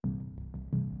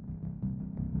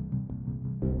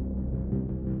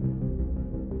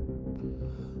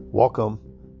Welcome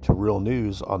to Real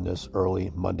News on this early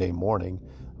Monday morning,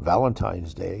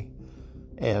 Valentine's Day.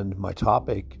 And my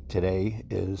topic today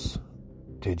is,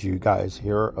 did you guys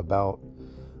hear about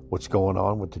what's going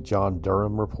on with the John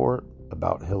Durham report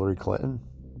about Hillary Clinton?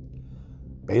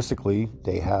 Basically,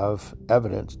 they have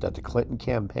evidence that the Clinton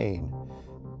campaign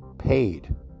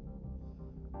paid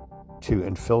to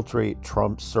infiltrate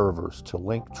Trump's servers to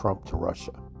link Trump to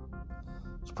Russia.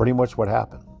 It's pretty much what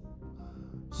happened.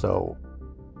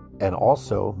 And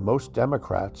also, most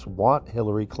Democrats want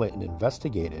Hillary Clinton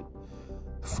investigated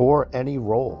for any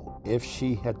role, if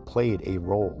she had played a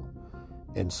role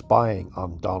in spying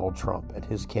on Donald Trump and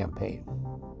his campaign.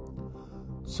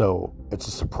 So it's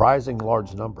a surprising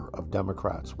large number of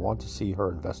Democrats want to see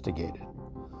her investigated.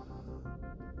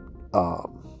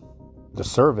 The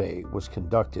survey was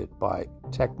conducted by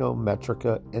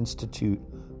Technometrica Institute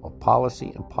of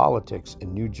Policy and Politics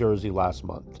in New Jersey last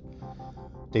month.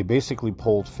 They basically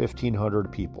polled 1,500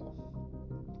 people,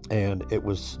 and it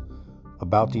was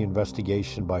about the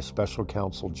investigation by special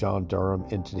counsel John Durham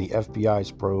into the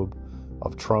FBI's probe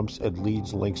of Trump's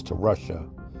alleged links to Russia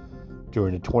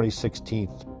during the 2016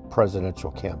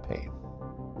 presidential campaign.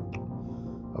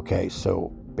 Okay,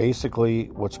 so basically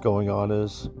what's going on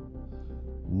is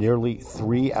nearly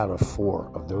 3 out of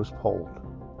 4 of those polled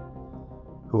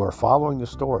who are following the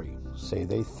story say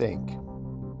they think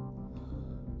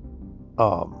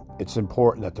it's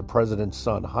important that the president's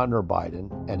son, Hunter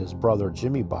Biden, and his brother,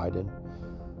 Jimmy Biden,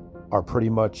 are pretty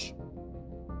much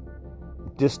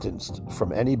distanced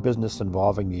from any business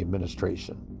involving the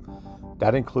administration.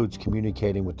 That includes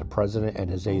communicating with the president and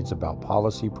his aides about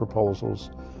policy proposals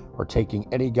or taking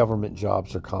any government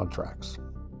jobs or contracts.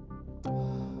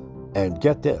 And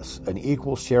get this, an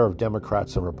equal share of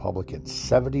Democrats and Republicans,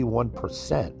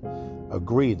 71%,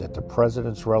 agree that the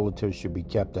president's relatives should be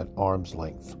kept at arm's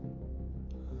length.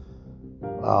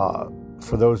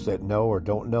 For those that know or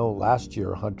don't know, last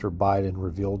year Hunter Biden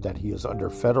revealed that he is under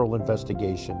federal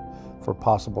investigation for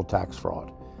possible tax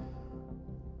fraud.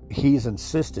 He's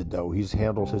insisted, though, he's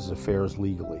handled his affairs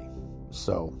legally.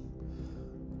 So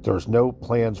there's no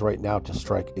plans right now to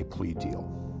strike a plea deal.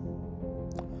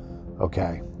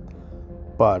 Okay.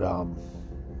 But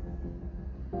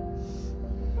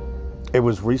it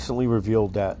was recently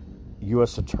revealed that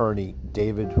U.S. Attorney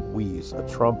David Weiss, a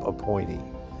Trump appointee,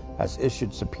 has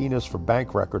issued subpoenas for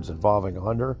bank records involving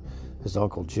Hunter, his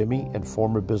uncle Jimmy, and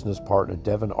former business partner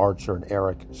Devon Archer and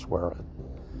Eric Schwerin.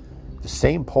 The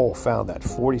same poll found that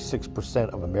 46%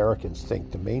 of Americans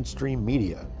think the mainstream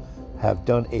media have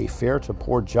done a fair to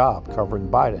poor job covering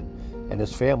Biden and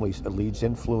his family's alleged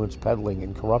influence peddling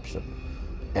and corruption.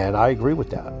 And I agree with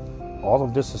that. All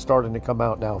of this is starting to come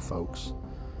out now, folks.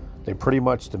 The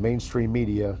mainstream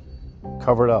media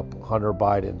covered up Hunter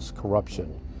Biden's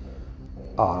corruption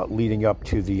leading up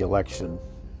to the election,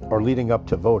 or leading up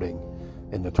to voting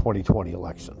in the 2020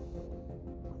 election.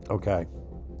 Okay.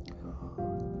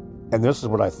 And this is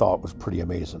what I thought was pretty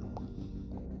amazing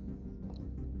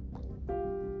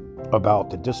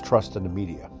about the distrust in the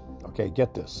media. Okay,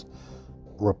 get this.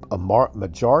 A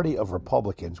majority of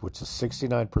Republicans, which is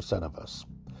 69% of us,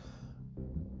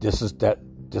 this is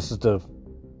the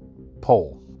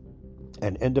poll,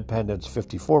 and independents,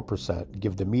 54%,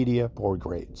 give the media poor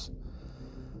grades.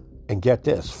 And get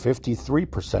this,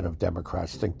 53% of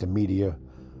Democrats think the media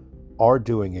are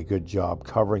doing a good job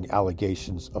covering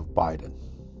allegations of Biden.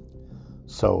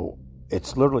 So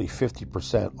it's literally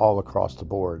 50% all across the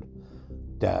board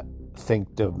that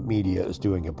think the media is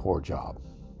doing a poor job,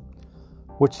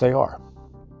 which they are.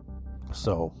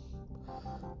 So,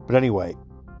 but anyway,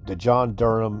 the John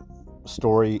Durham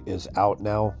story is out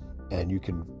now, and you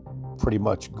can pretty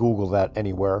much Google that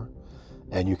anywhere,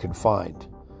 and you can find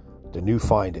the new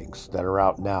findings that are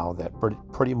out now that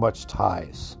pretty much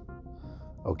ties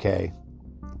the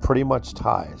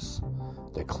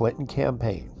Clinton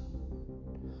campaign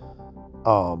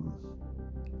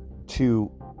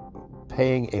to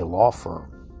paying a law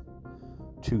firm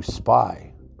to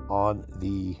spy on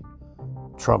the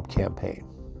Trump campaign.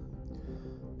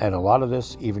 And a lot of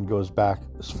this even goes back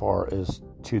as far as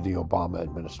to the Obama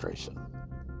administration,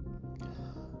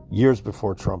 years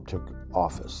before Trump took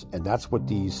office. And that's what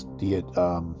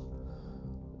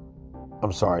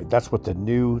that's what the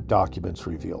new documents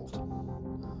revealed.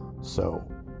 So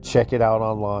check it out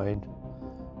online,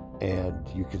 and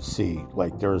you can see,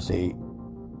 like, there's a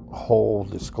whole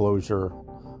disclosure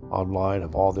online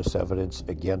of all this evidence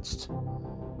against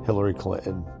Hillary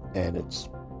Clinton, and it's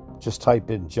just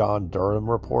type in John Durham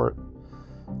report,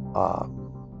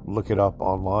 look it up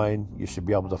online. You should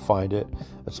be able to find it.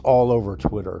 It's all over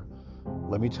Twitter.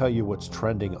 Let me tell you what's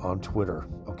trending on Twitter,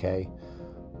 okay?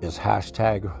 is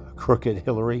hashtag crooked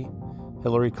Hillary,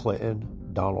 Hillary Clinton,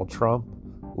 Donald Trump,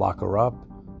 lock her up,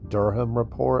 Durham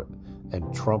report,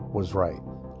 and Trump was right.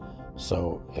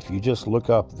 So if you just look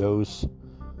up those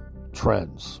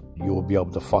trends, you will be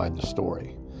able to find the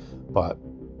story. But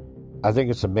I think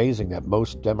it's amazing that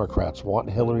most Democrats want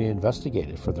Hillary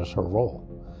investigated for her role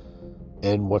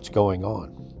in what's going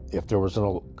on, if there was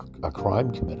a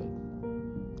crime committed.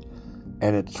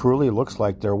 And it truly looks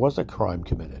like there was a crime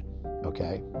committed,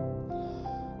 okay?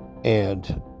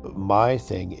 And my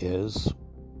thing is,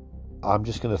 I'm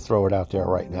just going to throw it out there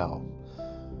right now,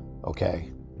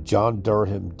 okay? John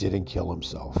Durham didn't kill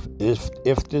himself. If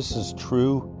this is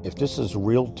true, if this is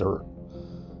real dirt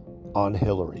on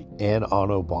Hillary and on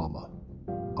Obama,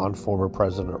 on former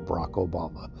President Barack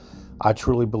Obama, I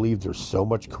truly believe there's so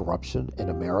much corruption in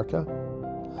America.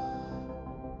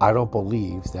 I don't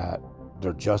believe that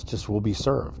their justice will be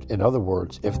served. In other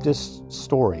words, if this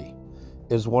story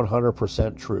is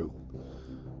 100% true,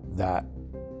 that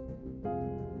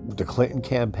the Clinton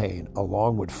campaign,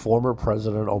 along with former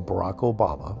President Barack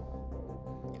Obama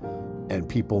and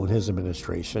people in his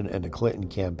administration, and the Clinton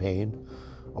campaign,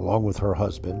 along with her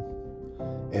husband,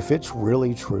 if it's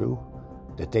really true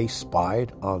that they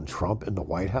spied on Trump in the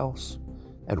White House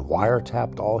and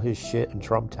wiretapped all his shit in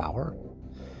Trump Tower,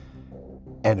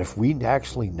 and if we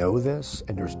actually know this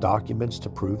and there's documents to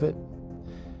prove it,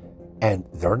 and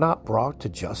they're not brought to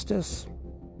justice,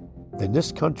 then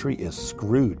this country is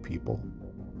screwed, people.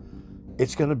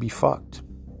 It's going to be fucked,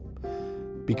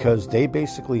 because they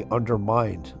basically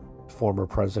undermined former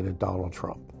President Donald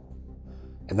Trump.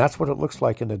 And that's what it looks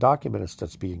like in the documents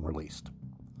that's being released.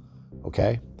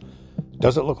 Okay?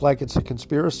 Doesn't look like it's a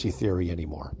conspiracy theory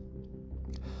anymore.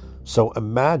 So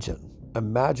imagine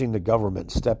the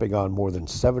government stepping on more than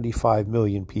 75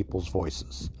 million people's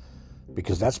voices,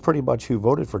 because that's pretty much who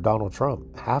voted for Donald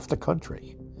Trump, half the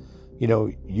country. You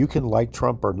know, you can like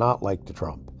Trump or not like the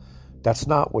Trump. That's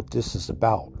not what this is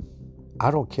about.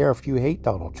 I don't care if you hate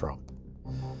Donald Trump.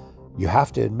 You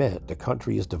have to admit the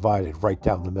country is divided right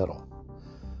down the middle.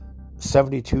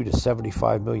 72 to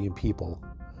 75 million people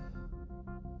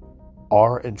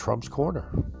are in Trump's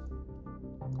corner.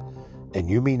 And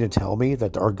you mean to tell me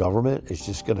that our government is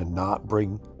just going to not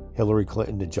bring Hillary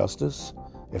Clinton to justice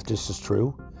if this is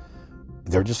true?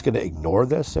 They're just going to ignore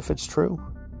this if it's true?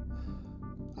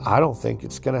 I don't think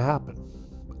it's going to happen.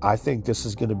 I think this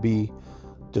is going to be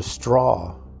the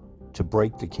straw to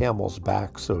break the camel's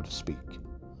back, so to speak.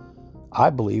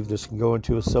 I believe this can go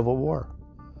into a civil war.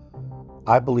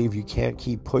 I believe you can't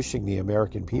keep pushing the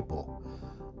American people.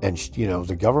 And,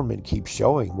 the government keeps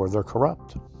showing where they're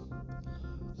corrupt.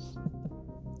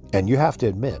 And you have to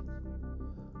admit,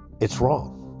 it's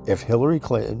wrong. If Hillary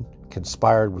Clinton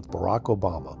conspired with Barack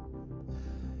Obama,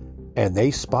 and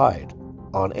they spied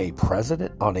on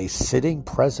a sitting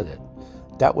president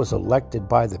that was elected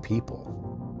by the people,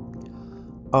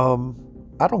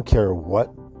 I don't care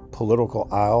what political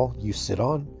aisle you sit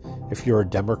on. If you're a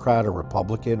Democrat, a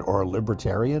Republican, or a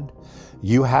Libertarian,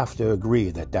 you have to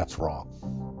agree that that's wrong.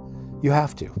 You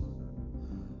have to.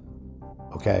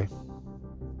 Okay?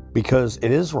 Because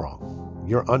it is wrong.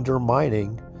 You're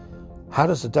undermining, how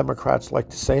does the Democrats like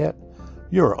to say it?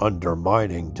 You're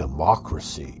undermining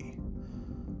democracy.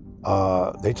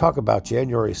 They talk about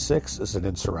January 6th as an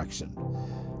insurrection.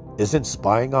 Isn't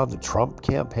spying on the Trump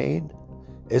campaign?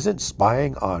 Isn't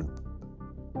spying on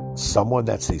someone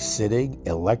that's a sitting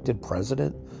elected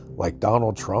president like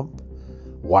Donald Trump,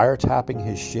 wiretapping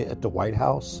his shit at the White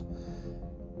House,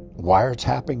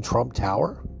 wiretapping Trump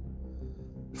Tower,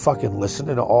 fucking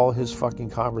listening to all his fucking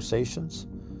conversations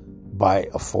by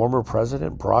a former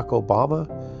president, Barack Obama,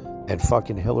 and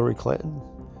fucking Hillary Clinton?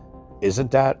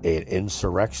 Isn't that an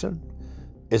insurrection?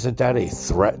 Isn't that a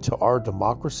threat to our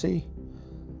democracy?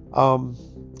 I'm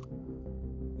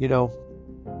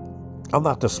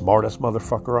not the smartest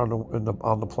motherfucker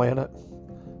on the planet,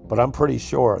 but I'm pretty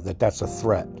sure that that's a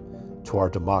threat to our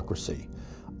democracy.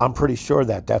 I'm pretty sure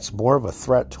that that's more of a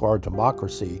threat to our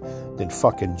democracy than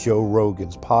fucking Joe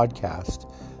Rogan's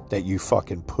podcast that you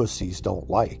fucking pussies don't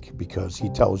like because he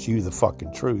tells you the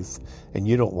fucking truth and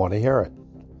you don't want to hear it.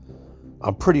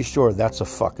 I'm pretty sure that's a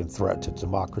fucking threat to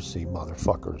democracy,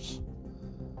 motherfuckers.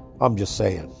 I'm just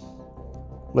saying.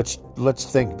 Let's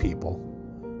think, people.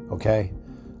 Okay?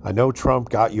 I know Trump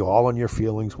got you all on your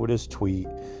feelings with his tweet,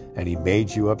 and he made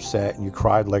you upset, and you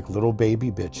cried like little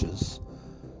baby bitches.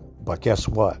 But guess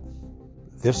what?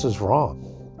 This is wrong.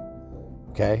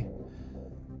 Okay?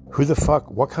 Who the fuck,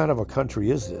 what kind of a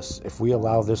country is this if we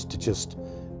allow this to just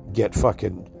get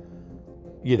fucking,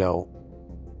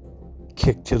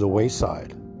 kicked to the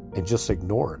wayside and just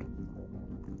ignored?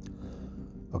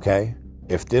 Okay?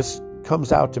 If this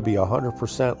comes out to be a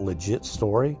 100% legit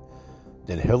story,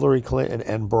 then Hillary Clinton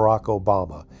and Barack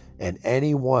Obama and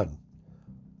anyone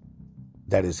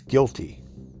that is guilty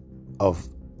of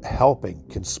helping,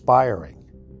 conspiring,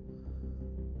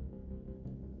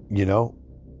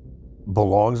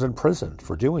 belongs in prison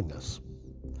for doing this.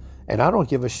 And I don't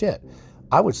give a shit.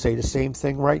 I would say the same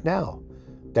thing right now,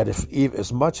 that if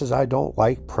as much as I don't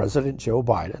like President Joe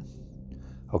Biden,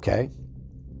 okay,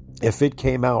 if it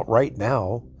came out right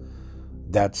now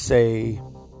that say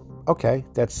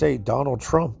Donald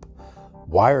Trump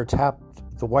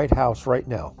wiretapped the White House right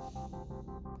now,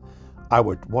 I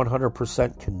would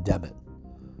 100% condemn it.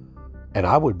 And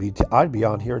I'd be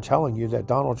on here telling you that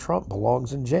Donald Trump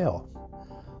belongs in jail.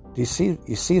 Do you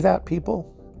see that,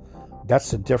 people?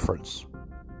 That's the difference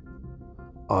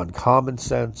on common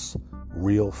sense,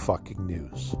 real fucking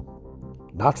news.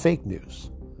 Not fake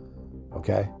news.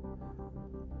 Okay?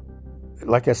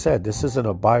 Like I said, this isn't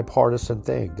a bipartisan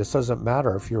thing. This doesn't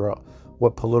matter if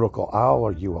what political aisle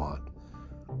are you on.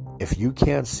 If you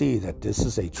can't see that this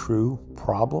is a true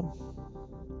problem,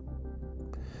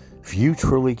 if you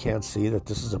truly can't see that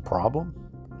this is a problem,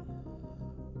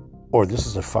 or this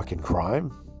is a fucking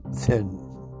crime, then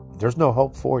there's no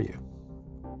hope for you.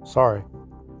 Sorry.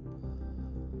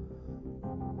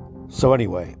 So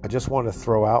anyway, I just want to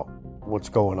throw out what's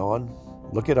going on.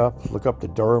 Look it up. Look up the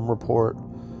Durham report.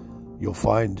 You'll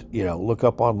find, look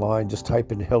up online, just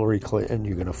type in Hillary Clinton.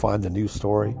 You're going to find the news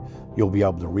story. You'll be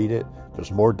able to read it.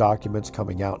 There's more documents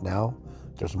coming out now.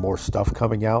 There's more stuff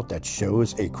coming out that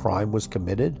shows a crime was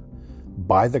committed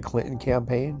by the Clinton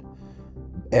campaign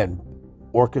and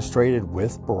orchestrated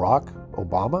with Barack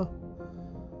Obama.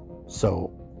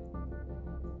 So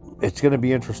it's going to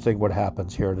be interesting what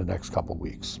happens here in the next couple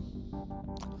weeks.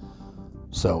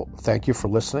 So thank you for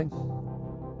listening,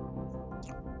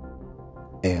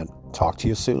 and talk to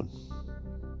you soon.